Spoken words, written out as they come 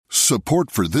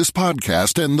Support for this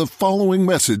podcast and the following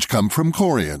message come from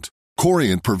Corient.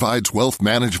 Corient provides wealth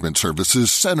management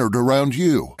services centered around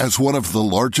you. As one of the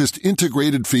largest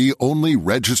integrated fee-only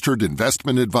registered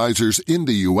investment advisors in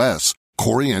the U.S.,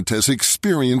 Corient has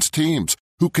experienced teams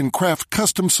who can craft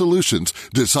custom solutions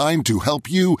designed to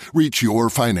help you reach your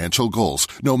financial goals,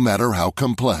 no matter how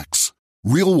complex.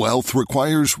 Real wealth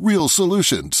requires real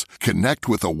solutions. Connect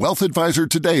with a wealth advisor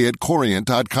today at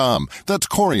Corient.com. That's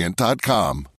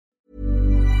Corient.com.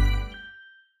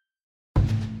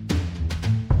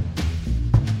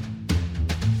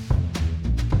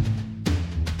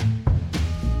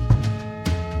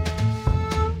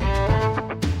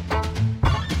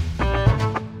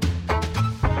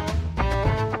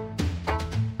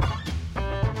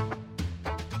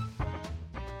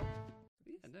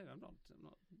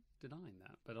 Denying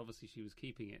that, but obviously she was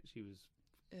keeping it. She was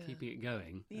keeping it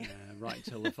going right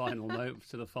till the final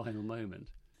moment.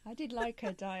 I did like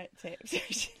her diet tips.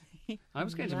 Actually, I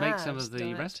was going to make some of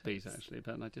the recipes actually,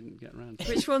 but I didn't get around to it.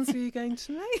 Which ones were you going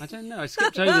to make? I don't know. I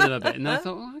skipped over them a bit, and I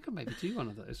thought, well, I could maybe do one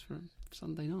of those for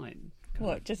Sunday night.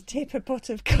 What? Just tip a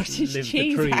pot of cottage Live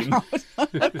cheese the dream. out on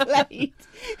a plate.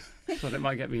 Thought it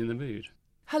might get me in the mood.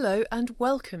 Hello and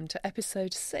welcome to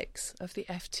episode 6 of the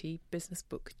FT Business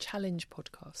Book Challenge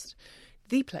podcast,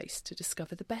 the place to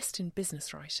discover the best in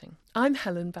business writing. I'm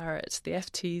Helen Barrett, the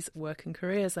FT's Work and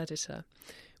Careers editor.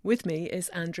 With me is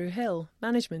Andrew Hill,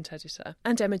 management editor,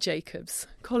 and Emma Jacobs,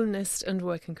 columnist and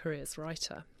work and careers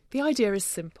writer. The idea is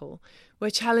simple.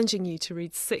 We're challenging you to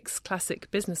read 6 classic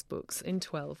business books in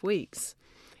 12 weeks.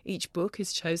 Each book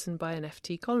is chosen by an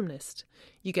FT columnist.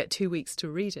 You get 2 weeks to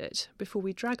read it before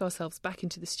we drag ourselves back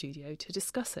into the studio to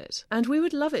discuss it. And we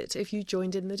would love it if you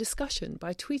joined in the discussion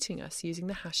by tweeting us using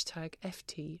the hashtag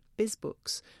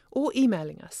FTBizBooks or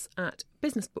emailing us at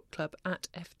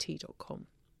businessbookclub@ft.com.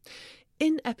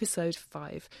 In episode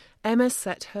 5, Emma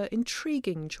set her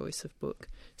intriguing choice of book,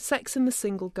 Sex and the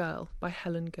Single Girl by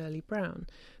Helen Gurley Brown,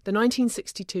 the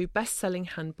 1962 best-selling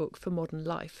handbook for modern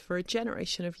life for a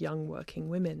generation of young working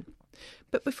women.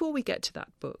 But before we get to that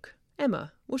book,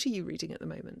 Emma, what are you reading at the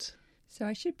moment? So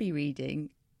I should be reading,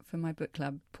 for my book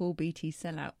club, Paul Beattie's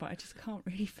Sellout, but I just can't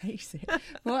really face it.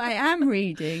 What I am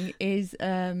reading is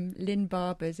Lynn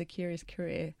Barber's A Curious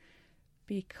Career,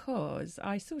 because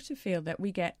I sort of feel that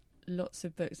we get lots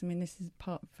of books. I mean, this is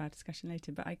part of our discussion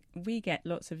later, but we get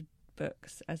lots of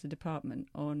books as a department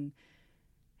on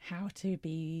how to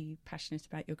be passionate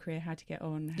about your career, how to get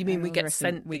on. You mean we get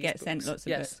sent lots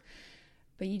of books,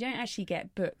 but you don't actually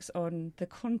get books on the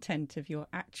content of your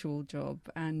actual job.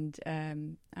 And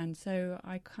so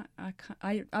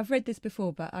I've read this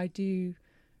before, but I do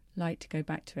like to go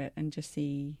back to it and just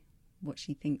see what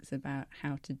she thinks about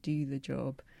how to do the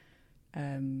job.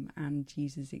 And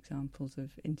uses examples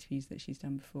of interviews that she's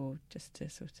done before, just to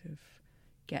sort of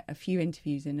get a few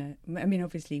interviews I mean,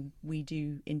 obviously we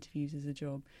do interviews as a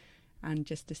job, and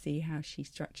just to see how she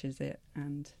structures it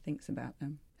and thinks about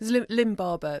them. There's Lynn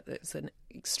Barber, that's an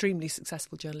extremely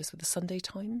successful journalist with the Sunday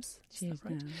Times. She is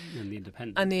right? now.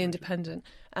 And the Independent.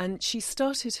 And she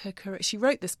started her career, she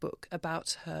wrote this book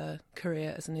about her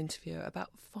career as an interviewer about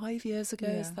 5 years ago,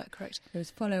 is that correct? It was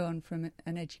follow on from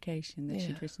an education that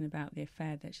she'd written about the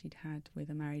affair that she'd had with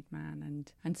a married man,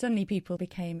 and suddenly people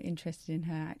became interested in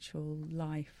her actual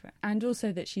life, and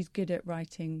also that she's good at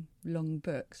writing long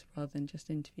books rather than just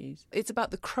interviews. It's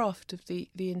about the craft of the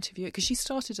interview, because she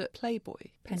started at Playboy.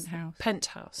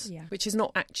 Penthouse, which is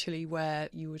not actually where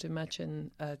you would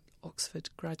imagine an Oxford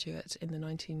graduate in the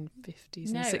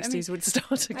 1950s and 60s would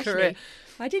start a career.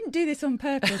 I didn't do this on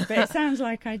purpose, but it sounds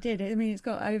like I did. I mean,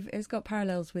 it's got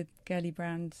parallels with Gurley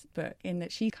Brown's book in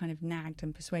that she kind of nagged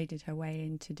and persuaded her way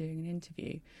into doing an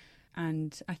interview.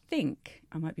 And I think,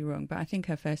 I might be wrong, but I think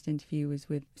her first interview was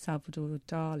with Salvador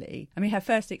Dali. I mean, her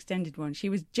first extended one. She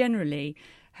was generally,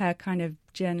 her kind of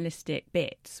journalistic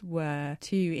bits were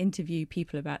to interview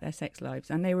people about their sex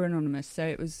lives, and they were anonymous, so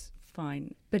it was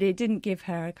fine. But it didn't give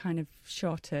her a kind of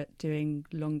shot at doing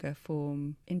longer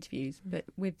form interviews. But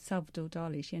with Salvador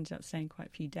Dali, she ended up staying quite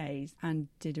a few days and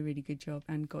did a really good job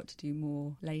and got to do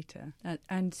more later.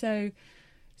 And so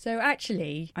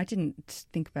actually, I didn't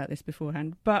think about this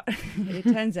beforehand, but it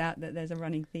turns out that there's a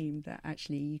running theme that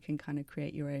actually you can kind of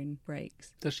create your own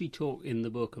breaks. Does she talk in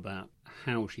the book about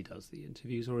how she does the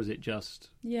interviews, or is it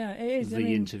just it is.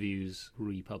 Interviews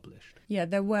republished? Yeah,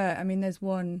 there were. I mean, there's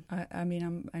one,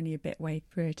 I'm only a bit way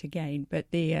through it again,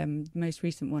 but the most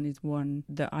recent one is one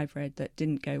that I've read that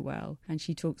didn't go well. And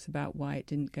she talks about why it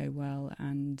didn't go well,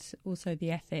 and also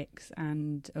the ethics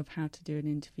and of how to do an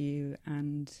interview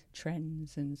and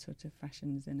trends and sort of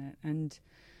fashions in it. And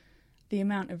the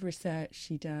amount of research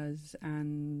she does,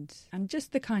 and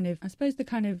just the kind of, I suppose, the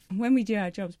kind of, when we do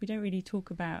our jobs, we don't really talk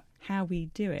about how we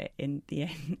do it in the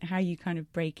end, how you kind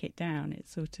of break it down.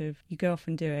 It's sort of, you go off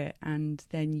and do it, and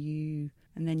then you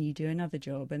do another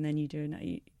job, and then you do another,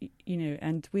 you know.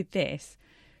 And with this,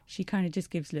 she kind of just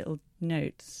gives little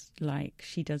notes, like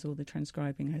she does all the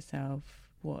transcribing herself,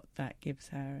 what that gives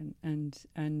her,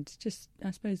 and just,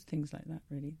 I suppose, things like that,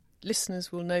 really.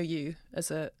 Listeners will know you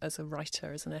as a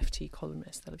writer, as an FT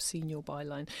columnist. They'll have seen your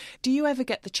byline. Do you ever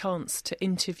get the chance to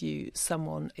interview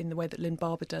someone in the way that Lynn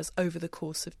Barber does over the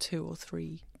course of 2 or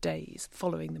 3 days,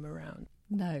 following them around?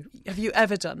 No. Have you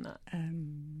ever done that?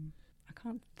 I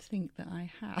can't think that I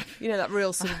have. You know, that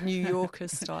real sort of New Yorker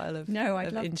style of No,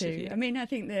 I'd love interview. to. I mean, I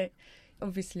think that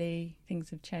obviously things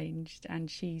have changed,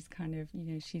 and she's kind of,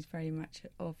 you know, she's very much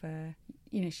of a,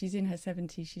 you know, she's in her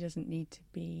 70s. She doesn't need to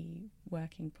be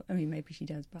working. I mean, maybe she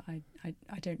does, but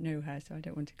I don't know her, so I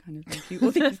don't want to kind of do all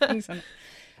these things on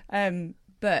it.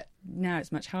 But now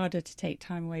it's much harder to take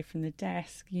time away from the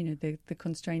desk. You know, the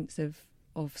constraints of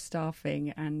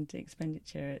staffing and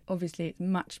expenditure. Obviously, it's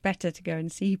much better to go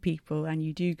and see people, and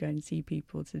you do go and see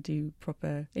people to do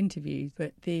proper interviews.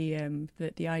 But the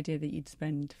idea that you'd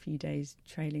spend a few days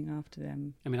trailing after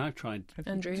them. I mean, I've tried.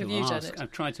 Andrew, have you done it?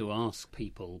 I've tried to ask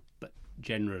people, but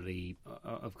generally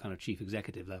of kind of chief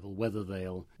executive level, whether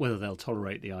they'll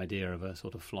tolerate the idea of a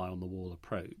sort of fly on the wall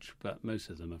approach. But most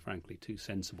of them are frankly too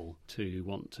sensible to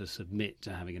want to submit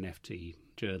to having an FT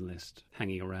journalist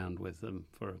hanging around with them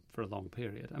for a long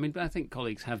period. I mean, I think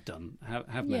colleagues have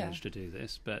managed to do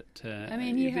this, but I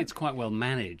mean, it's quite well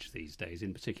managed these days,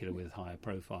 in particular with higher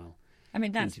profile. I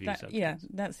mean, that's the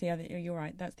other. You're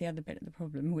right. That's the other bit of the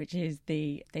problem, which is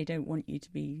they don't want you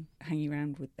to be hanging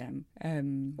around with them.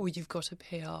 Or you've got a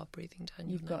PR breathing down your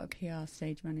neck. You've got a PR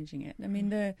stage managing it. I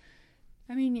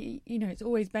mean, you know, it's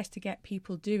always best to get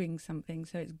people doing something.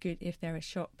 So it's good if they're a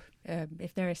shop,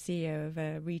 if they're a CEO of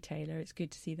a retailer, it's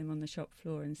good to see them on the shop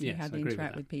floor and see how they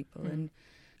interact with people. Mm.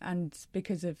 And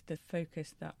because of the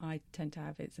focus that I tend to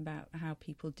have, it's about how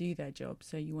people do their job.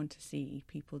 So you want to see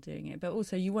people doing it, but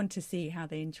also you want to see how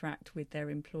they interact with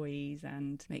their employees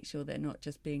and make sure they're not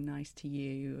just being nice to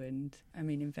you. And I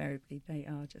mean, invariably, they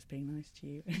are just being nice to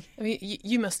you. I mean,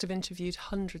 you must have interviewed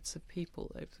hundreds of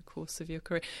people over the course of your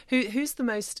career. Who's the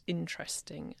most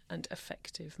interesting and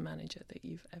effective manager that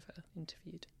you've ever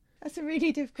interviewed? That's a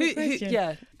really difficult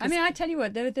question. I mean, I tell you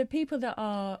what, the people that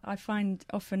I find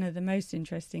often are the most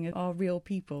interesting are real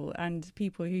people and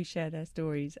people who share their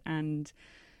stories. And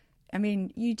I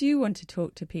mean, you do want to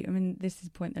talk to people. I mean, this is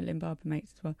a point that Lynn Barber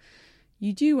makes as well.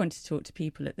 You do want to talk to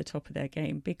people at the top of their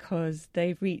game because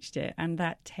they've reached it, and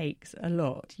that takes a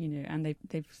lot, you know, and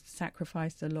they've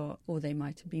sacrificed a lot, or they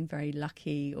might have been very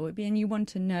lucky, and you want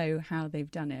to know how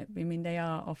they've done it. I mean, they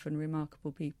are often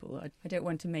remarkable people. I don't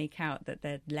want to make out that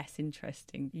they're less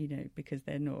interesting, you know, because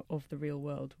they're not of the real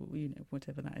world, you know,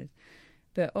 whatever that is.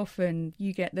 But often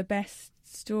you get the best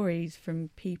stories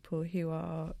from people who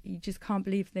are, you just can't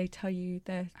believe they tell you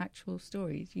their actual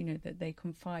stories, you know, that they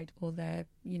confide all their,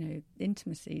 you know,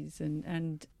 intimacies.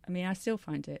 And I mean, I still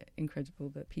find it incredible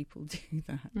that people do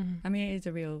that. Mm-hmm. I mean, it's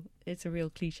a real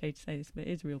cliche to say this, but it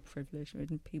is a real privilege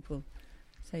when people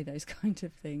say those kind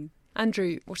of things.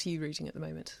 Andrew, what are you reading at the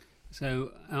moment?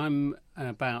 So I'm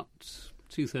about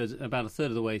a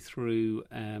third of the way through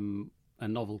a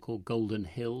novel called Golden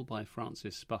Hill by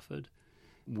Francis Spufford,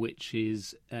 which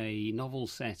is a novel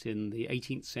set in the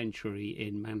 18th century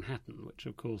in Manhattan, which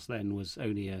of course then was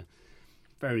only a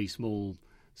very small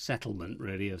settlement,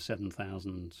 really, of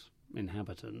 7,000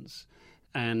 inhabitants.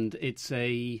 And it's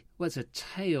a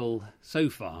tale so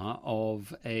far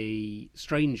of a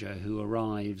stranger who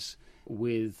arrives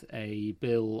with a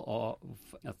bill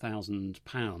of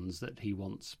 £1,000 that he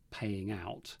wants paying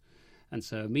out. And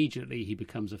so immediately he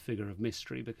becomes a figure of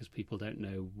mystery because people don't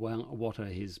know, well, what are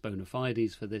his bona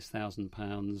fides for this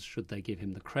 £1,000? Should they give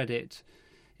him the credit?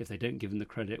 If they don't give him the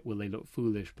credit, will they look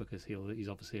foolish because he's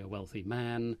obviously a wealthy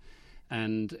man?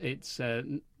 And it's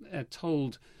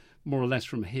told more or less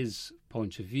from his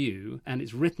point of view, and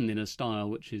it's written in a style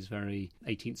which is very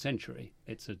 18th century.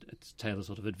 It's a tale of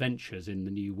sort of adventures in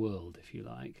the new world, if you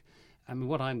like. I mean,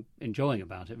 what I'm enjoying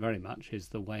about it very much is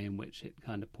the way in which it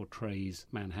kind of portrays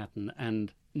Manhattan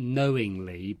and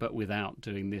knowingly, but without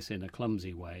doing this in a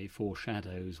clumsy way,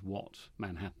 foreshadows what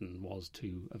Manhattan was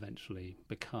to eventually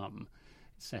become.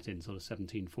 It's set in sort of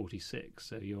 1746,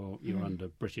 so you're under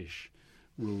British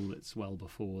rule. It's well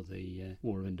before the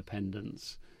War of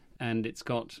Independence. And it's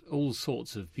got all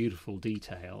sorts of beautiful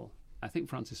detail. I think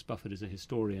Francis Spufford is a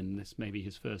historian. This may be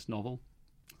his first novel.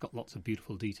 Got lots of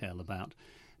beautiful detail about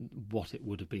what it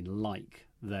would have been like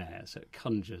there. So it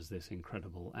conjures this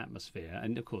incredible atmosphere.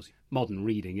 And of course, modern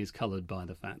reading is coloured by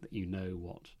the fact that you know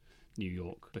what New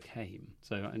York became.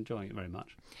 So I'm enjoying it very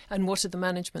much. And what are the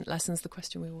management lessons? The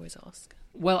question we always ask.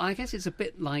 Well, I guess it's a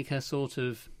bit like a sort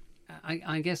of...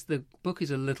 I guess the book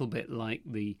is a little bit like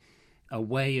a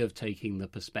way of taking the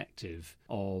perspective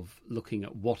of looking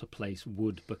at what a place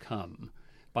would become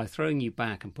by throwing you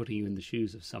back and putting you in the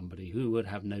shoes of somebody who would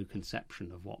have no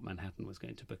conception of what Manhattan was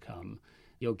going to become.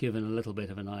 You're given a little bit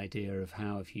of an idea of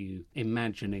how, if you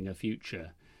imagining a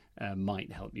future,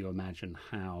 might help you imagine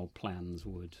how plans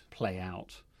would play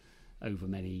out over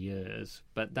many years.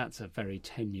 But that's a very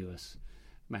tenuous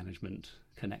management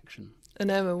connection. And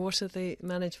Emma, what are the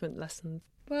management lessons?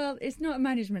 Well, it's not a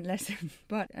management lesson,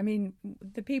 but I mean,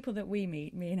 the people that we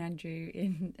meet, me and Andrew,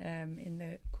 in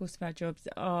the course of our jobs,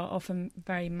 are often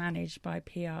very managed by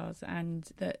PRs, and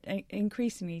that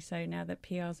increasingly so now that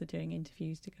PRs are doing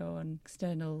interviews to go on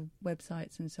external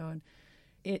websites and so on.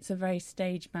 It's a very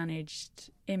stage-managed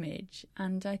image,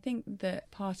 and I think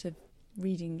that part of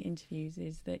reading interviews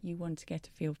is that you want to get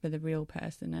a feel for the real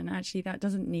person, and actually that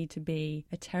doesn't need to be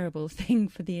a terrible thing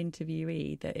for the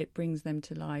interviewee, that it brings them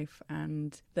to life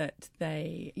and that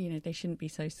they shouldn't be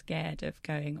so scared of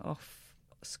going off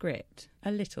script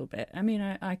a little bit. I mean,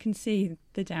 I can see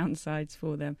the downsides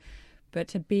for them, but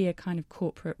to be a kind of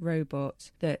corporate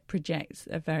robot that projects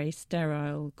a very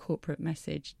sterile corporate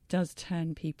message does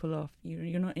turn people off.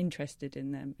 You're not interested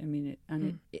in them. I mean,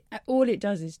 all it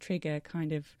does is trigger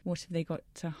kind of, what have they got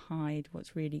to hide?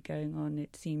 What's really going on?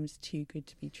 It seems too good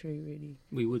to be true, really.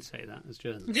 We would say that as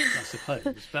journalists, I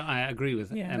suppose. But I agree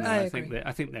with Emma. I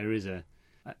think there is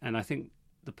and I think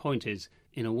the point is,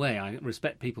 in a way, I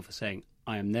respect people for saying,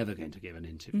 I am never going to give an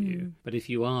interview. But if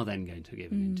you are then going to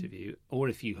give an interview, or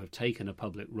if you have taken a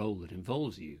public role that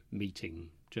involves you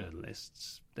meeting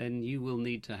journalists, then you will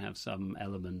need to have some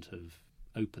element of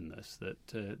openness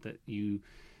that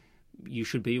you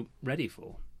should be ready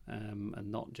for,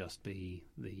 and not just be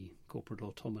the corporate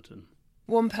automaton.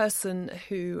 One person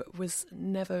who was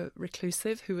never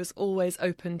reclusive, who was always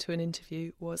open to an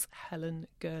interview, was Helen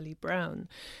Gurley Brown,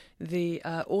 the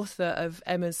author of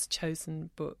Emma's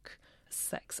chosen book,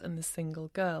 Sex and the Single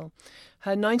Girl,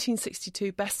 her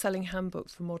 1962 best-selling handbook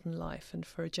for modern life and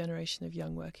for a generation of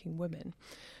young working women.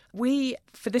 We,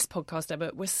 for this podcast,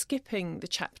 Emma, we're skipping the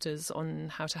chapters on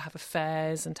how to have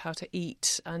affairs and how to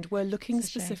eat, and we're looking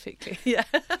specifically,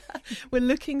 we're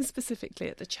looking specifically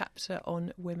at the chapter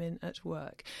on women at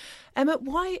work. Emma,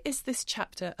 why is this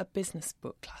chapter a business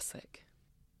book classic?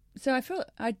 So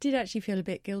I did actually feel a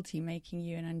bit guilty making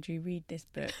you and Andrew read this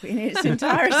book in its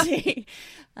entirety,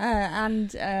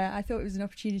 and I thought it was an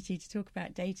opportunity to talk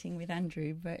about dating with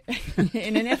Andrew, but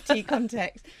in an FT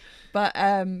context. But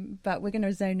we're going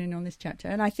to zone in on this chapter,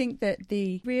 and I think that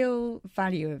the real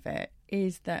value of it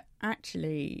is that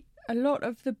actually a lot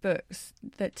of the books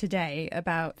that today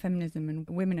about feminism and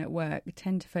women at work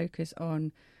tend to focus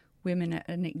on women at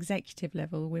an executive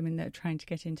level, women that are trying to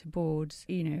get into boards,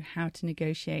 how to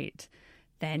negotiate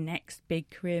their next big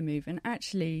career move. And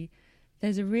actually,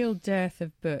 there's a real dearth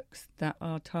of books that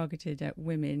are targeted at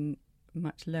women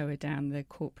much lower down the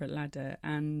corporate ladder,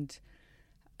 and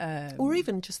or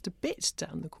even just a bit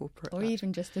down the corporate ladder. Or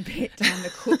even just a bit down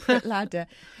the corporate ladder.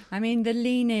 I mean, the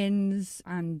lean-ins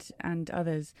and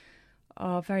others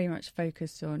are very much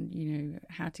focused on,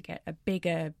 how to get a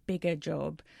bigger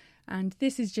job. And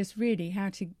this is just really how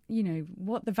to,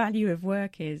 what the value of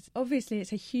work is. Obviously,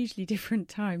 it's a hugely different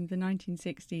time. The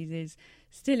 1960s is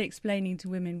still explaining to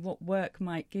women what work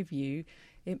might give you.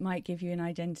 It might give you an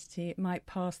identity. It might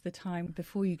pass the time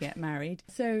before you get married.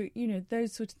 So,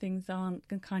 those sort of things aren't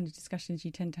the kind of discussions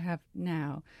you tend to have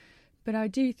now. But I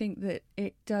do think that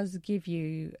it does give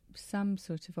you some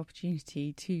sort of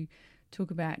opportunity to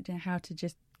talk about how to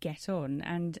just get on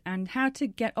and how to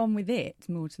get on with it,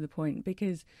 more to the point,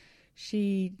 because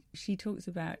she talks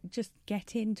about just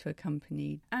get into a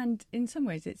company, and in some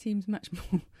ways it seems much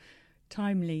more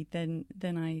timely than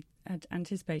I had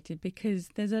anticipated, because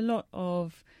there's a lot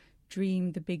of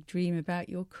the big dream about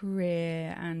your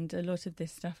career, and a lot of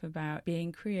this stuff about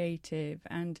being creative.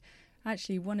 And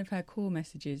actually one of her core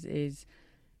messages is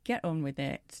get on with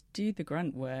it, do the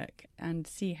grunt work, and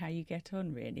see how you get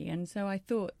on, really. And so I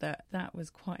thought that was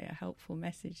quite a helpful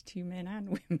message to men and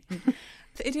women.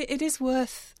 It is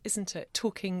worth, isn't it,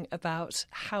 talking about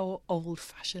how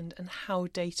old-fashioned and how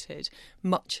dated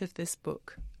much of this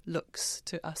book looks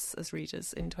to us as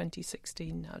readers in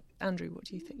 2016 now. Andrew, what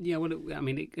do you think? Yeah, well,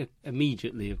 it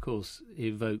immediately, of course,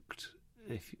 evoked,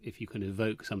 if you can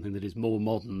evoke something that is more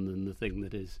modern than the thing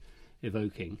that is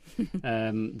evoking,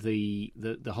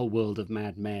 the whole world of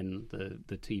Mad Men,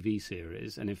 the TV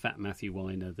series. And in fact, Matthew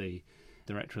Weiner, the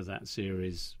director of that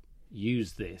series,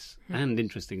 used this. And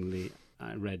interestingly,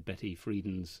 I read Betty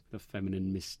Friedan's The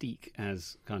Feminine Mystique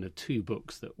as kind of two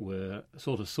books that were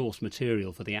sort of source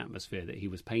material for the atmosphere that he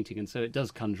was painting. And so it does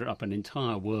conjure up an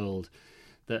entire world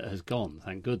that has gone,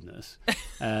 thank goodness,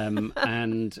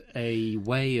 and a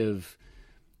way of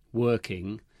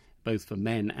working both for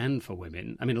men and for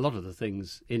women. I mean, a lot of the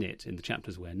things in it, in the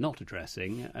chapters we're not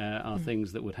addressing, are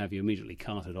things that would have you immediately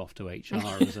carted off to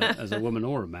HR as a woman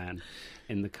or a man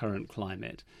in the current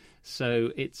climate.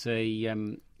 So it's a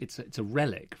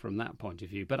relic from that point of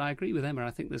view. But I agree with Emma.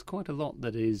 I think there's quite a lot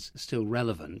that is still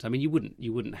relevant. I mean, you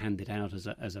wouldn't hand it out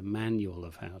as a manual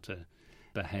of how to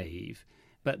behave.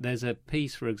 But there's a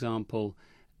piece, for example,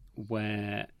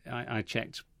 where I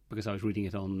checked because I was reading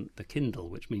it on the Kindle,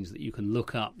 which means that you can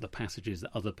look up the passages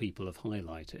that other people have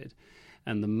highlighted.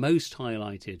 And the most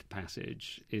highlighted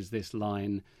passage is this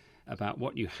line about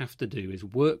what you have to do is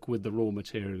work with the raw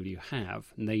material you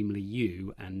have, namely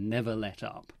you, and never let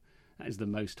up. That is the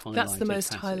most highlighted passage. That's the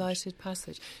most highlighted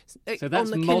passage. So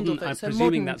that's on the modern. Kindle, I'm so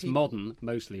presuming that's people. modern,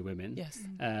 mostly women. Yes.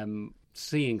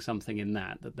 Seeing something in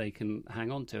that they can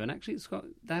hang on to. And actually, it's got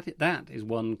that is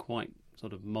one quite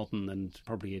sort of modern and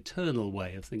probably eternal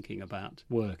way of thinking about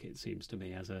work, it seems to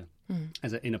me, as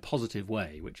in a positive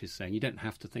way, which is saying you don't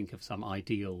have to think of some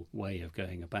ideal way of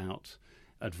going about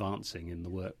advancing in the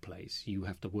workplace. You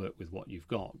have to work with what you've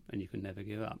got, and you can never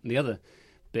give up. And the other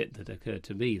bit that occurred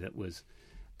to me that was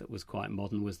quite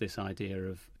modern was this idea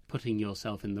of putting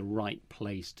yourself in the right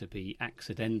place to be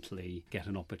accidentally get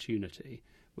an opportunity,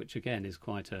 which again is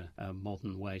quite a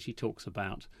modern way. She talks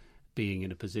about being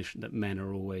in a position that men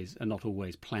are not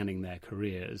always planning their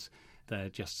careers. They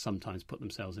just sometimes put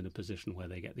themselves in a position where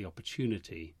they get the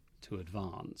opportunity to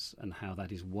advance, and how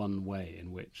that is one way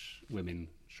in which women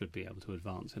should be able to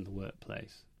advance in the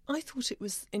workplace. I thought it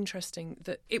was interesting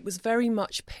that it was very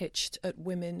much pitched at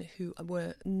women who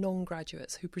were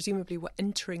non-graduates, who presumably were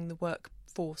entering the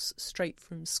workforce straight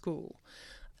from school.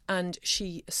 And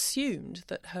she assumed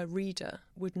that her reader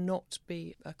would not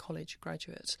be a college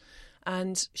graduate.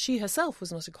 And she herself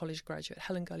was not a college graduate.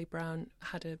 Helen Gurley-Brown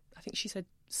had I think she said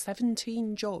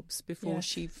 17 jobs before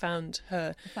she found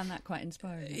her. I found that quite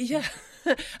inspiring. Yeah.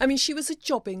 I mean, she was a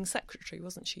jobbing secretary,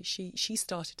 wasn't she? She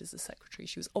started as a secretary.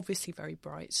 She was obviously very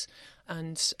bright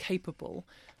and capable,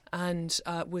 and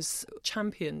was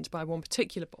championed by one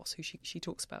particular boss who she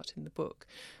talks about in the book.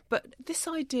 But this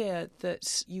idea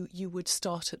that you would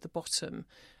start at the bottom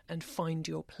and find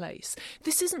your place,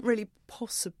 this isn't really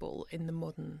possible in the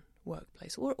modern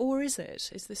workplace, or is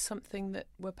it? Is this something that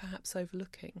we're perhaps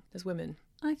overlooking as women?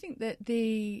 I think that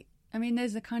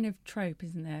there's a kind of trope,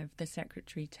 isn't there, of the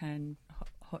secretary turned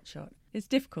hotshot. It's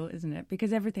difficult, isn't it?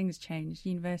 Because everything's changed.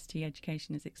 University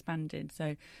education has expanded,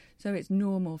 so it's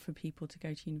normal for people to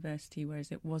go to university,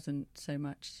 whereas it wasn't so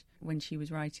much when she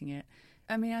was writing it.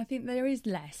 I mean, I think there is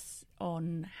less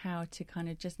on how to kind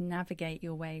of just navigate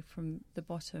your way from the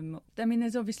bottom. I mean,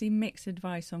 there's obviously mixed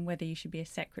advice on whether you should be a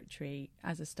secretary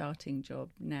as a starting job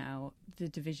now. The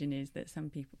division is that some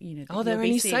people, are there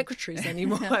any secretaries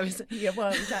anymore? Yeah,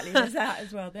 well, exactly. There's that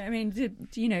as well. I mean,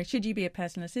 should you be a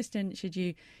personal assistant?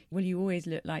 Will you always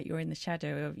look like you're in the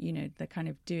shadow of, the kind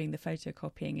of doing the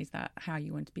photocopying? Is that how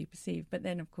you want to be perceived? But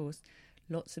then, of course,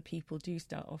 lots of people do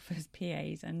start off as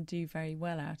PAs and do very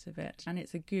well out of it. And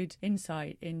it's a good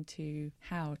insight into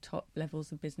how top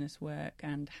levels of business work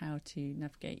and how to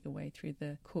navigate your way through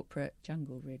the corporate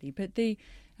jungle, really. But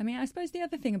I suppose the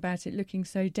other thing about it looking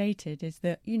so dated is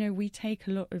that, we take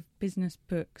a lot of business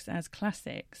books as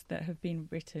classics that have been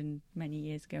written many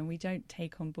years ago, and we don't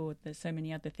take on board that so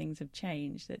many other things have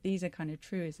changed, that these are kind of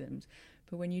truisms.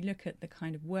 But when you look at the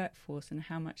kind of workforce and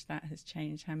how much that has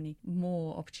changed, how many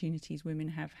more opportunities women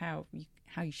have, how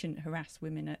you shouldn't harass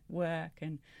women at work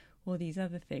and all these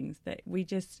other things, that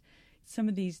some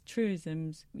of these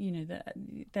truisms, that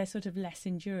they're sort of less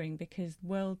enduring because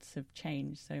worlds have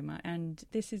changed so much. And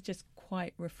this is just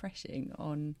quite refreshing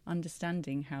on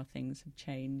understanding how things have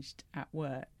changed at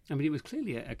work. I mean, it was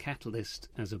clearly a catalyst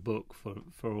as a book for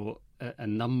a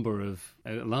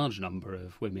large number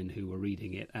of women who were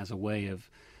reading it as a way of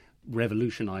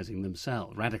revolutionising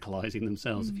themselves, radicalising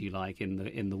themselves, if you like,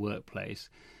 in the workplace,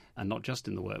 and not just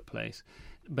in the workplace,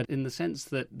 but in the sense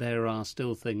that there are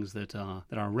still things that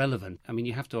are relevant. I mean,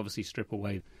 you have to obviously strip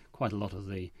away quite a lot of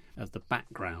the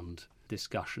background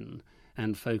discussion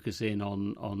and focus in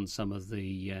on some of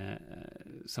the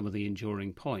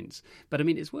enduring points. But I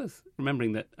mean, it's worth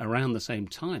remembering that around the same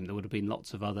time there were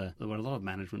a lot of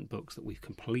management books that we've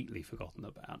completely forgotten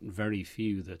about, and very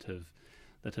few that have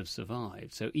that have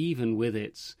survived. So even with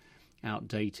its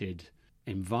outdated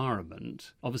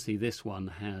environment, obviously this one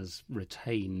has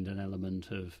retained an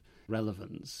element of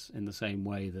relevance in the same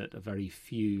way that a very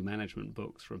few management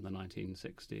books from the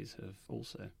 1960s have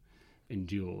also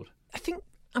endured. I think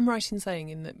I'm right in saying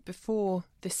in that before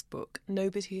this book,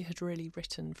 nobody had really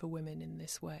written for women in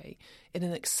this way, in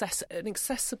an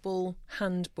accessible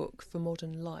handbook for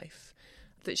modern life,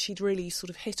 that she'd really sort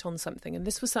of hit on something. And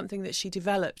this was something that she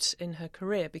developed in her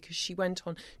career, because she went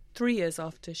on 3 years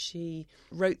after she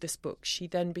wrote this book. She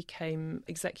then became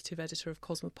executive editor of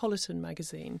Cosmopolitan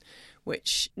magazine,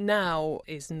 which now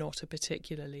is not a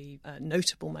particularly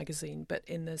notable magazine, but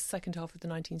in the second half of the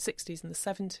 1960s and the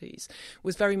 70s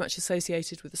was very much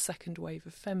associated with the second wave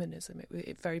of feminism.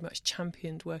 It very much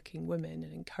championed working women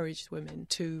and encouraged women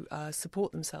to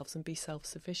support themselves and be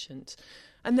self-sufficient.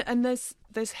 And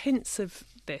there's hints of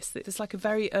this. There's like a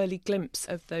very early glimpse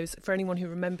of those, for anyone who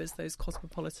remembers those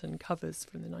Cosmopolitan covers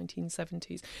from the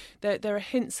 1970s. There are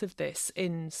hints of this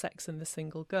in Sex and the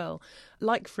Single Girl.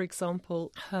 Like, for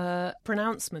example, her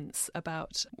pronouncements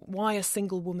about why a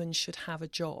single woman should have a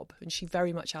job. And she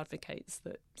very much advocates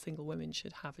that single women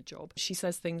should have a job. She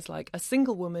says things like, a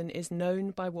single woman is known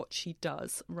by what she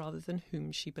does rather than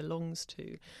whom she belongs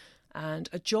to. And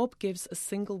a job gives a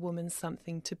single woman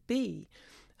something to be.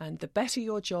 And the better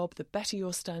your job, the better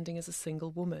your standing as a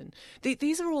single woman.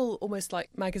 These are all almost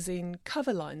like magazine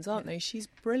cover lines, aren't they? She's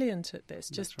brilliant at this,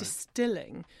 just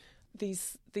distilling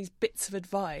these bits of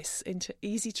advice into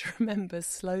easy to remember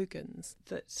slogans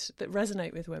that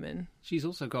resonate with women. She's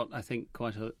also got, I think,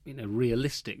 quite a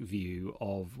realistic view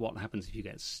of what happens if you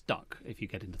get stuck, if you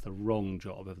get into the wrong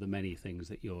job of the many things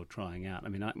that you're trying out. I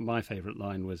mean, my favourite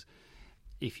line was,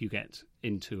 if you get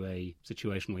into a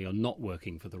situation where you're not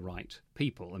working for the right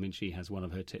people. I mean, she has one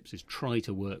of her tips is try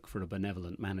to work for a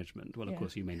benevolent management. Well, of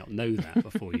course, you may not know that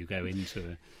before you get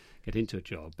into a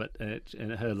job. But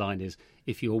her line is,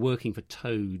 if you're working for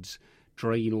toads,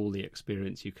 drain all the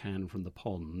experience you can from the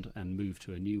pond and move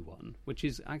to a new one, which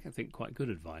is, I think, quite good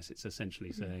advice. It's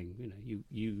essentially saying,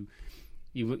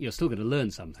 you're still going to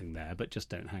learn something there, but just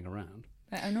don't hang around.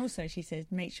 And also, she says,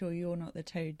 make sure you're not the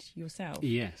toad yourself.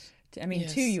 Yes.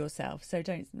 To yourself. So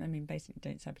basically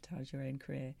don't sabotage your own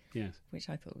career. Yes. Which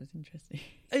I thought was interesting.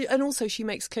 And also she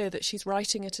makes clear that she's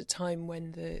writing at a time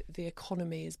when the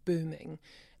economy is booming.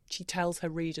 She tells her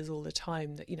readers all the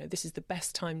time that, this is the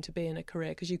best time to be in a career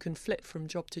because you can flip from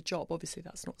job to job. Obviously,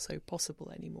 that's not so possible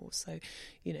anymore. So,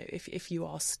 if you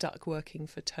are stuck working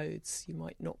for toads, you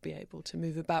might not be able to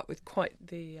move about with quite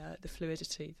the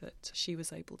fluidity that she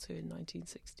was able to in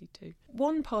 1962.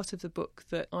 One part of the book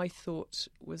that I thought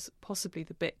was possibly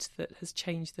the bit that has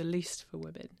changed the least for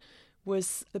women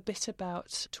was the bit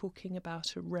about talking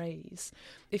about a raise.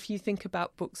 If you think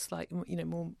about books like,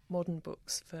 more modern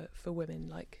books for women,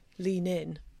 like Lean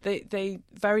In, they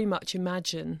very much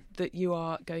imagine that you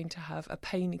are going to have a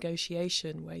pay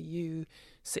negotiation where you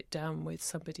sit down with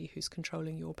somebody who's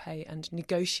controlling your pay and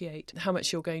negotiate how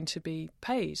much you're going to be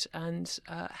paid. And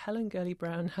Helen Gurley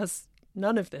Brown has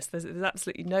none of this. There's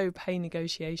absolutely no pay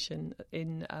negotiation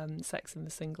in Sex and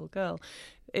the Single Girl.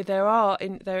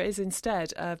 There is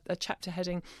instead a chapter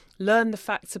heading "Learn the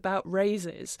Facts About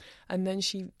Raises," and then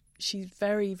she's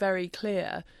very, very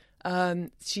clear.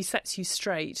 She sets you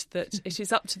straight that it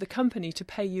is up to the company to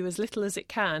pay you as little as it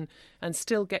can and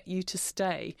still get you to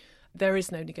stay. There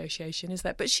is no negotiation, is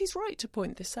there? But she's right to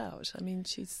point this out. I mean,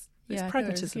 it's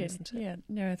pragmatism, isn't it? Yeah,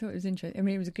 no, I thought it was interesting. I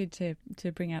mean, it was good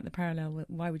to bring out the parallel.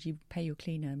 Why would you pay your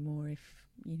cleaner more if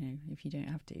you don't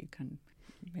have to?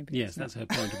 Maybe that's her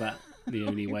point about the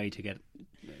only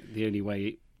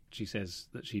way she says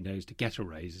that she knows to get a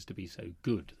raise is to be so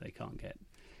good. They can't get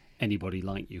anybody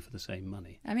like you for the same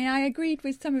money. I mean, I agreed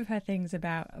with some of her things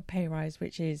about a pay rise,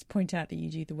 which is point out that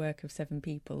you do the work of 7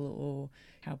 people or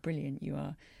how brilliant you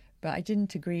are. But I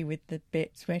didn't agree with the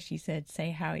bits where she said, say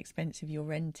how expensive your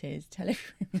rent is. Tell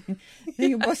everyone.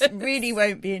 Your boss really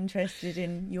won't be interested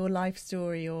in your life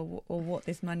story or what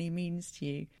this money means to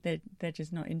you. They're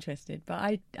just not interested.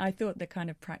 But I thought the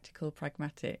kind of practical,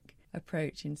 pragmatic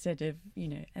approach, instead of,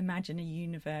 imagine a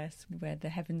universe where the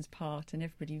heavens part and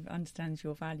everybody understands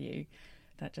your value,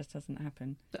 that just doesn't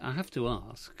happen. I have to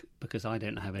ask, because I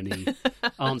don't have any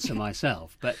answer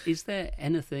myself, but is there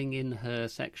anything in her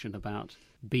section about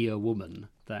be a woman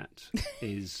that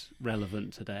is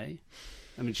relevant today?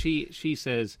 I mean, she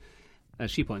says,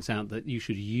 she points out that you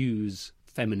should use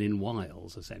feminine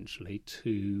wiles, essentially,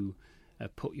 to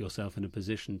put yourself in a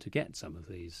position to get some of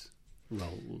these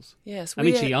roles. Yes, I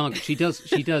mean, she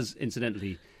does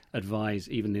incidentally advise,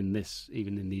 even in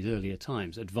these earlier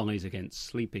times, advise against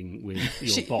sleeping with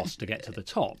your boss to get to the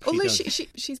top. Although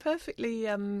she's perfectly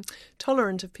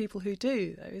tolerant of people who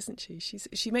do, though, isn't she?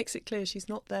 She makes it clear she's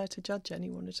not there to judge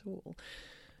anyone at all.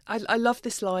 I love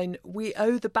this line, "We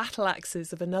owe the battle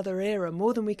axes of another era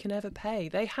more than we can ever pay.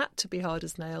 They had to be hard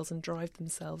as nails and drive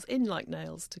themselves in like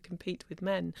nails to compete with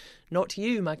men. Not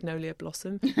you, Magnolia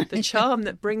Blossom. The charm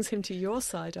that brings him to your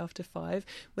side after 5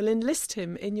 will enlist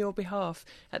him in your behalf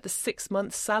at the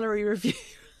 6-month salary review."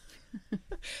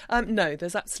 No,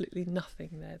 there's absolutely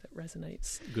nothing there that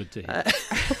resonates. Good to hear.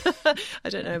 I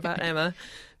don't know about Emma.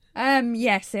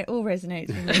 Yes, it all resonates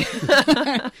with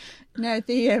me.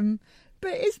 No,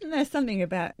 but isn't there something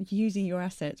about using your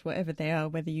assets, whatever they are,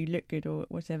 whether you look good or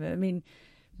whatever? I mean,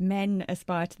 men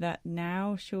aspire to that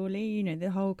now, surely. You know, the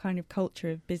whole kind of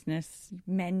culture of business,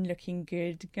 men looking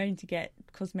good, going to get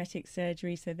cosmetic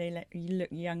surgery so they let you look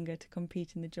younger to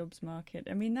compete in the jobs market.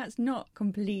 I mean, that's not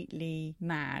completely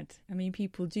mad. I mean,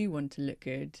 people do want to look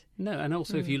good. No, and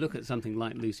also if you look at something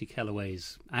like Lucy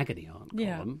Kellaway's Agony Aunt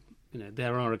column, you know,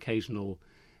 there are occasional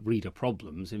reader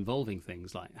problems involving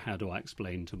things like, how do I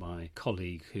explain to my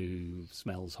colleague who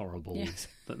smells horrible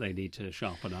that they need to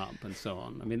sharpen up and so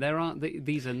on. I mean,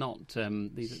 these are not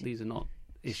these are not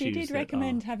issues. She did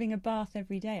recommend having a bath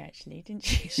every day, actually, didn't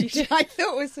she? I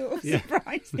thought was sort of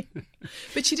surprising.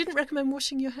 But she didn't recommend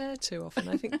washing your hair too often.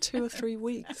 I think 2 or 3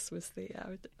 weeks was the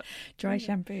dry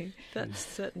shampoo. That's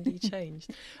certainly changed.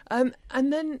 And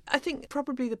then I think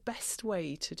probably the best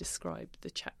way to describe the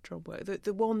chapter on work,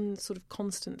 the one sort of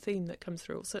constant theme that comes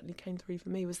through, or certainly came through for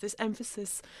me, was this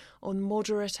emphasis on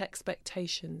moderate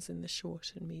expectations in the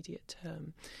short and immediate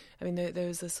term. I mean, there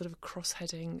was a sort of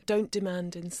cross-heading, don't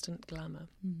demand instant glamour.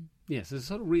 Mm. Yes, there's a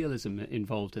sort of realism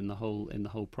involved in the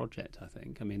whole project, I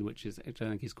think. I mean, which I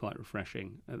think is quite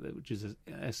refreshing, which is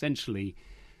essentially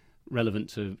relevant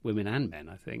to women and men,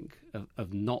 I think,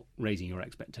 of not raising your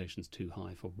expectations too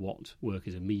high for what work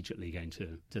is immediately going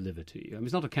to deliver to you. I mean,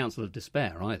 it's not a counsel of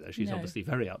despair either. She's obviously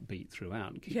very upbeat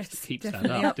throughout and keeps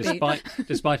that up,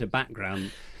 despite a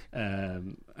background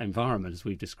environment, as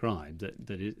we've described,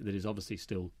 that is obviously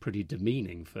still pretty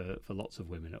demeaning for lots of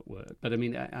women at work. But I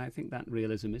mean, I think that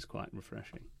realism is quite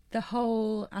refreshing. The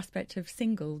whole aspect of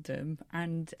singledom,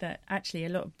 and that actually a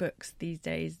lot of books these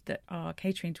days that are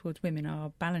catering towards women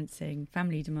are balancing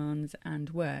family demands and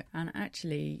work. And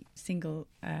actually single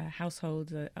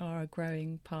households are a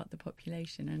growing part of the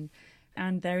population.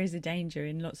 And there is a danger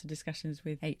in lots of discussions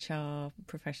with HR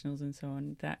professionals and so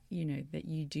on that, you know, that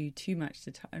you do too much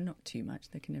not too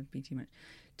much, there can never be too much,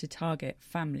 to target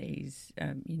families,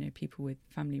 you know, people with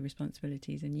family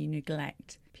responsibilities, and you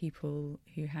neglect people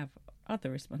who have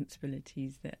other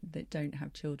responsibilities that don't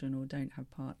have children or don't have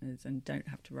partners and don't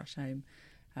have to rush home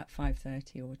at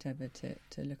 5:30 or whatever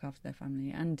to look after their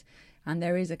family. And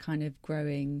there is a kind of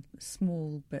growing,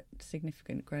 small but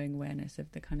significant growing awareness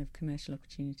of the kind of commercial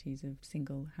opportunities of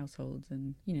single households,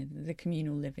 and, you know, the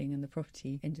communal living and the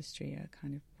property industry are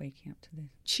kind of waking up to this.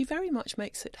 She very much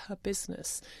makes it her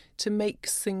business to make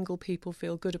single people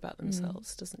feel good about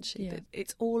themselves, doesn't she? Yeah.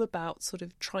 It's all about sort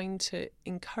of trying to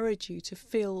encourage you to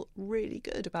feel really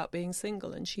good about being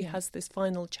single. And she has this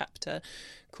final chapter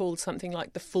called something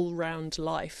like The Full Round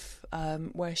Life,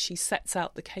 where she sets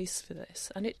out the case for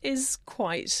this. And it is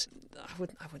quite,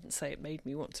 I wouldn't say it made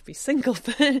me want to be single,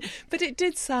 but it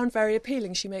did sound very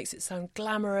appealing. She makes it sound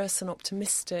glamorous and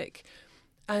optimistic.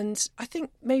 And I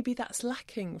think maybe that's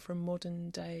lacking from modern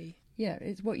day. Yeah,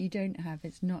 it's what you don't have.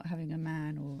 It's not having a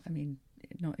man, or, I mean,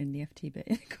 not in the FT, but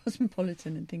in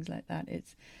Cosmopolitan and things like that.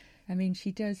 I mean,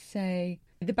 she does say,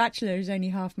 The Bachelor is only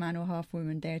half man or half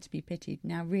woman, dare to be pitied.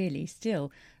 Now, really,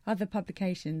 still, other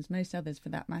publications, most others for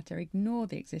that matter, ignore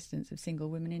the existence of single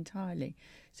women entirely.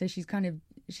 So she's kind of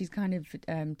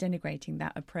denigrating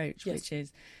that approach, which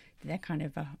is they're kind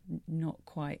of not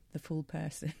quite the full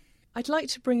person. I'd like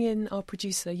to bring in our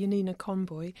producer, Yanina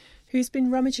Conboy, who's been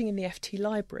rummaging in the FT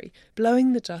library,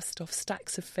 blowing the dust off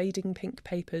stacks of fading pink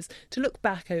papers to look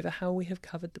back over how we have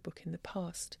covered the book in the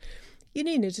past.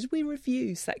 Yanina, did we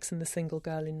review Sex and the Single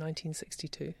Girl in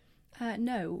 1962?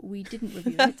 No, we didn't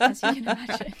review it, as you can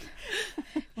imagine.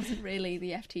 It wasn't really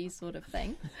the FT sort of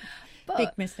thing. But big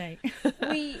mistake.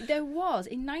 There was,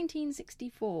 in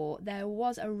 1964, there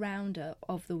was a roundup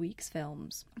of the week's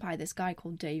films by this guy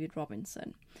called David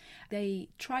Robinson. They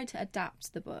tried to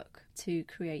adapt the book to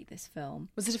create this film.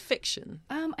 Was it a fiction?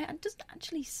 It doesn't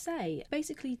actually say. It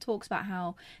basically talks about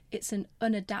how it's an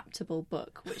unadaptable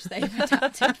book, which they've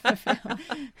adapted for film.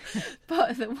 But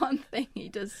the one thing he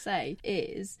does say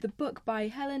is, the book by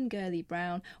Helen Gurley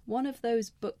Brown, one of those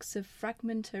books of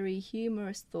fragmentary,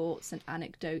 humorous thoughts and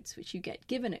anecdotes which you get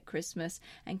given at Christmas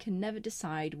and can never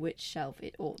decide which shelf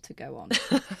it ought to go on.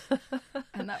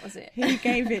 And that was it. Who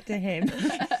gave it to him?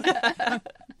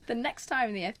 The next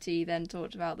time the FT then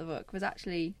talked about the book was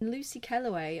actually Lucy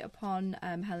Kellaway. Upon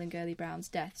Helen Gurley Brown's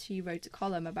death, she wrote a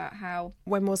column about how...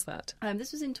 When was that?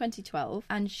 This was in 2012,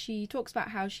 and she talks about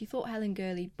how she thought Helen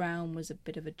Gurley Brown was a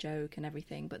bit of a joke and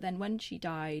everything, but then when she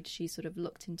died, she sort of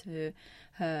looked into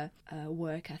her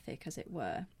work ethic, as it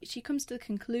were. She comes to the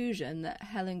conclusion that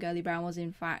Helen Gurley Brown was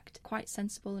in fact quite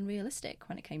sensible and realistic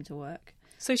when it came to work.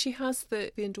 So she has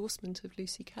the endorsement of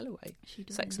Lucy Kellaway, She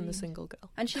does Sex and the indeed. Single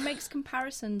Girl. And she makes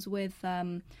comparisons with,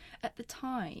 at the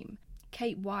time,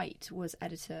 Kate White was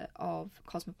editor of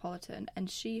Cosmopolitan, and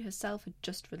she herself had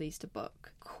just released a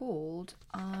book called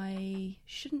I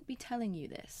Shouldn't Be Telling You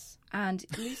This. And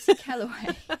Lucy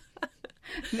Kellaway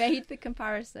made the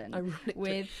comparison Ironically.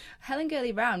 with Helen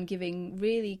Gurley Brown giving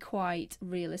really quite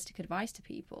realistic advice to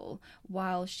people,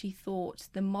 while she thought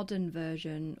the modern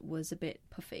version was a bit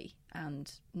puffy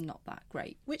and not that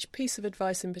great. Which piece of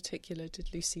advice in particular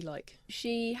did Lucy like?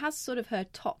 She has sort of her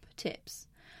top tips.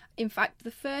 In fact,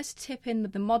 the first tip in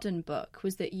the modern book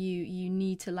was that you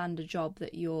need to land a job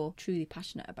that you're truly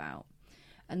passionate about.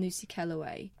 And Lucy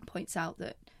Kellaway points out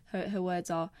that her words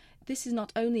are, "This is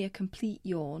not only a complete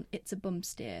yawn, it's a bum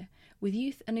steer. With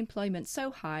youth and employment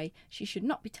so high, she should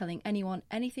not be telling anyone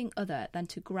anything other than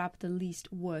to grab the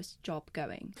least worst job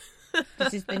going."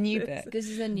 This is the new book. This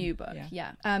is a new book,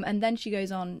 yeah. And then she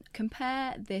goes on,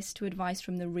 compare this to advice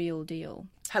from the real deal.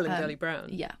 Helen Gurley Brown.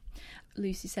 Yeah.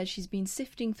 Lucy says she's been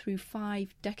sifting through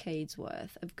 5 decades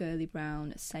worth of Gurley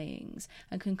Brown sayings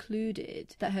and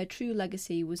concluded that her true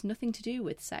legacy was nothing to do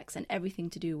with sex and everything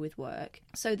to do with work.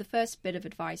 So the first bit of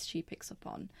advice she picks up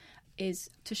on is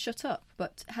to shut up.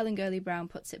 But Helen Gurley Brown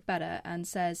puts it better and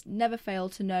says, never fail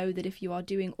to know that if you are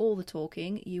doing all the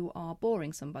talking, you are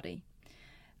boring somebody.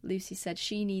 Lucy said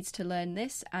she needs to learn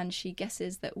this, and she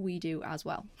guesses that we do as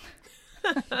well.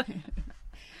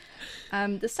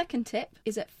 The second tip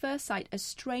is at first sight a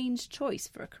strange choice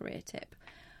for a career tip.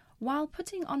 While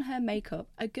putting on her makeup,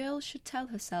 a girl should tell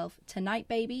herself, tonight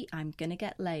baby, I'm gonna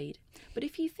get laid. But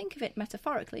if you think of it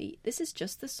metaphorically, this is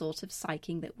just the sort of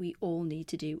psyching that we all need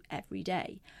to do every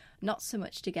day. Not so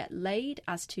much to get laid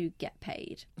as to get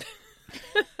paid.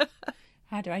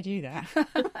 How do I do that?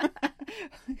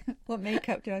 What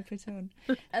makeup do I put on?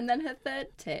 And then her third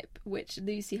tip, which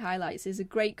Lucy highlights, is a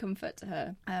great comfort to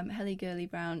her. Helen Gurley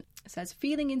Brown says,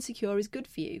 feeling insecure is good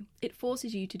for you. It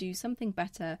forces you to do something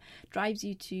better, drives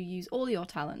you to use all your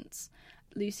talents.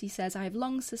 Lucy says, I have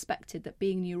long suspected that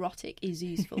being neurotic is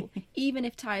useful, even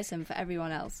if tiresome for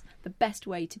everyone else. The best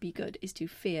way to be good is to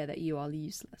fear that you are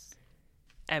useless.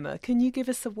 Emma, can you give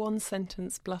us a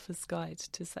one-sentence bluffer's guide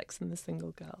to Sex and the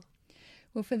Single Girl?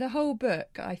 Well, for the whole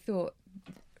book, I thought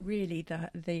really the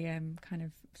kind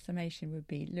of summation would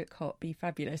be look hot, be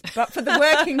fabulous. But for the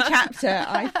working chapter,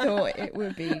 I thought it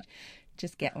would be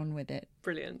just get on with it.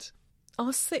 Brilliant.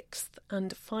 Our sixth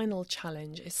and final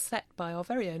challenge is set by our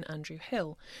very own Andrew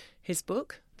Hill. His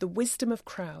book, The Wisdom of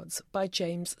Crowds by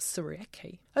James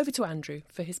Surowiecki. Over to Andrew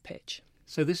for his pitch.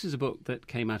 So this is a book that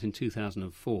came out in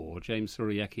 2004. James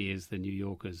Surowiecki is the New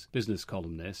Yorker's business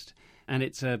columnist, and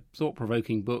it's a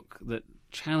thought-provoking book that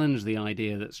challenged the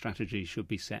idea that strategy should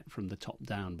be set from the top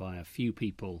down by a few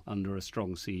people under a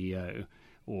strong CEO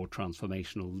or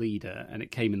transformational leader, and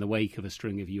it came in the wake of a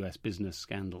string of US business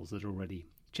scandals that already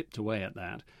chipped away at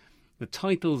that. The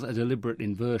title's a deliberate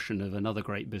inversion of another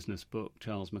great business book,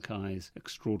 Charles Mackay's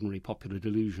Extraordinary Popular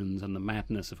Delusions and the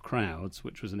Madness of Crowds,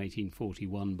 which was an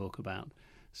 1841 book about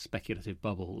speculative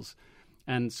bubbles.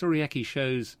 And Surowiecki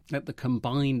shows that the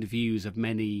combined views of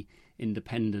many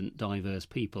independent, diverse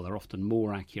people are often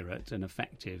more accurate and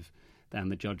effective than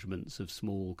the judgments of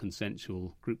small,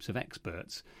 consensual groups of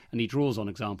experts. And he draws on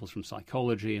examples from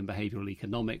psychology and behavioural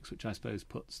economics, which I suppose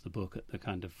puts the book at the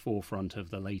kind of forefront of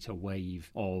the later wave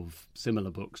of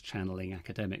similar books channeling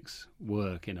academics'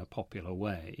 work in a popular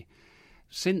way.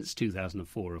 Since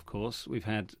 2004, of course, we've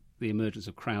had the emergence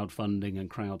of crowdfunding and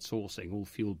crowdsourcing, all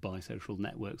fueled by social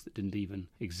networks that didn't even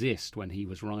exist when he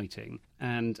was writing.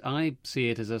 And I see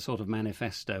it as a sort of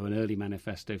manifesto, an early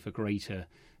manifesto for greater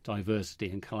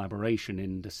diversity and collaboration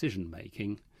in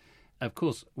decision-making. Of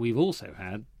course, we've also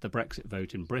had the Brexit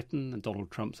vote in Britain and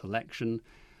Donald Trump's election,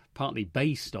 partly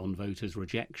based on voters'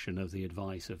 rejection of the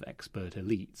advice of expert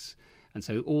elites. And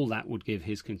so all that would give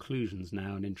his conclusions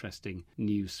now an interesting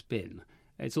new spin.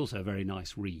 It's also a very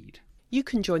nice read. You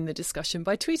can join the discussion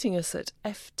by tweeting us at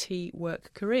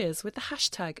ftworkcareers with the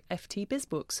hashtag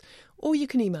FTBizBooks, or you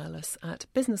can email us at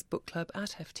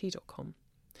businessbookclub@ft.com.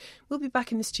 We'll be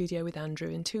back in the studio with Andrew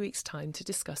in 2 weeks' time to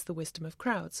discuss the wisdom of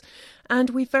crowds,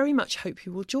 and we very much hope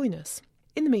you will join us.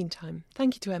 In the meantime,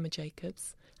 thank you to Emma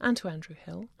Jacobs, and to Andrew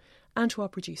Hill, and to our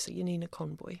producer Yanina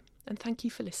Conboy, and thank you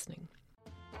for listening.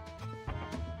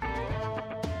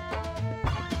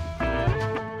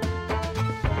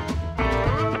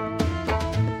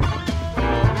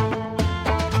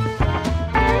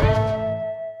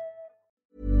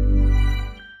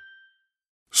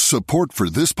 Support for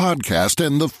this podcast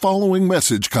and the following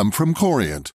message come from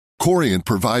Corient. Corient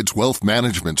provides wealth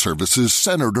management services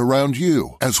centered around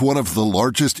you. As one of the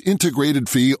largest integrated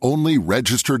fee-only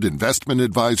registered investment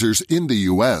advisors in the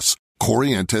U.S.,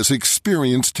 Corient has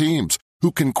experienced teams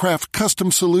who can craft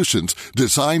custom solutions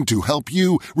designed to help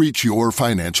you reach your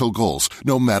financial goals,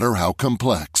 no matter how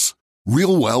complex.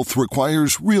 Real wealth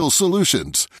requires real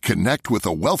solutions. Connect with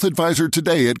a wealth advisor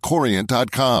today at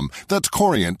Corient.com. That's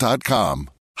Corient.com.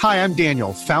 Hi, I'm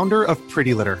Daniel, founder of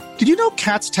Pretty Litter. Did you know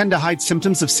cats tend to hide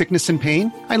symptoms of sickness and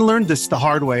pain? I learned this the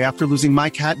hard way after losing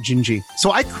my cat, Gingy.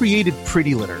 So I created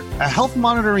Pretty Litter, a health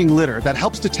monitoring litter that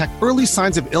helps detect early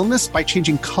signs of illness by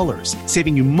changing colors,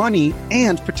 saving you money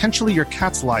and potentially your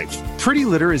cat's life. Pretty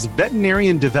Litter is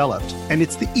veterinarian developed, and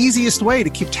it's the easiest way to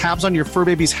keep tabs on your fur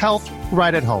baby's health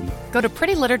right at home. Go to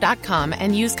prettylitter.com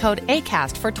and use code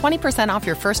ACAST for 20% off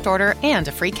your first order and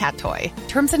a free cat toy.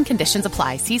 Terms and conditions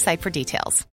apply. See site for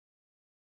details.